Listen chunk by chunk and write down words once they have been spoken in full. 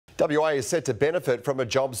WA is set to benefit from a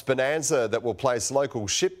jobs bonanza that will place local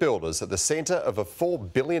shipbuilders at the centre of a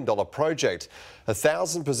 $4 billion project.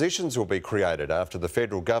 1,000 positions will be created after the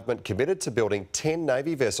federal government committed to building 10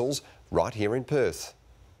 Navy vessels right here in Perth.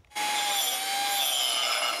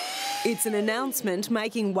 It's an announcement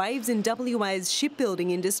making waves in WA's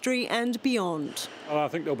shipbuilding industry and beyond. I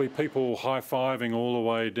think there'll be people high-fiving all the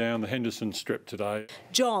way down the Henderson Strip today.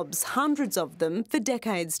 Jobs, hundreds of them, for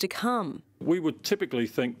decades to come. We would typically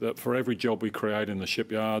think that for every job we create in the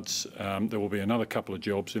shipyards, there will be another couple of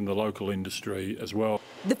jobs in the local industry as well.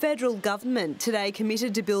 The federal government today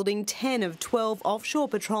committed to building 10 of 12 offshore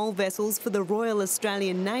patrol vessels for the Royal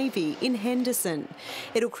Australian Navy in Henderson.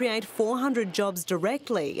 It'll create 400 jobs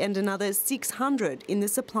directly and another 600 in the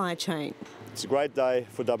supply chain. It's a great day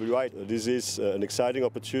for WA. This is an exciting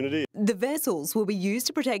opportunity. The vessels will be used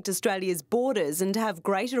to protect Australia's borders and have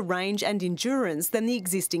greater range and endurance than the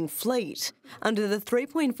existing fleet. Under the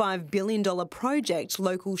 $3.5 billion project,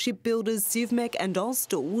 local shipbuilders Sivmec and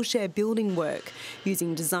Austal will share building work,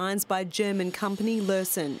 using designs by German company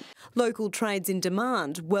Lürssen. Local trades in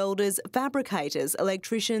demand: welders, fabricators,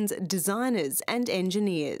 electricians, designers and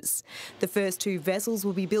engineers. The first 2 vessels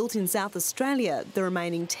will be built in South Australia, the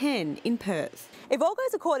remaining 10 in Perth. If all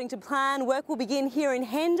goes according to plan, work will begin here in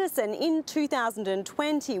Henderson in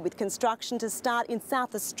 2020, with construction to start in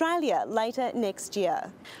South Australia later next year.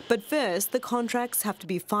 But first, the contracts have to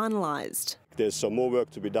be finalised. There's some more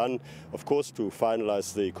work to be done, of course, to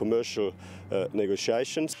finalise the commercial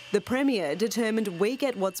negotiations. The Premier determined we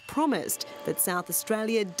get what's promised, that South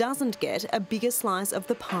Australia doesn't get a bigger slice of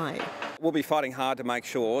the pie. We'll be fighting hard to make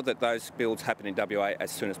sure that those builds happen in WA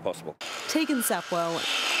as soon as possible. Tegan Sapwell,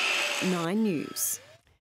 9 News.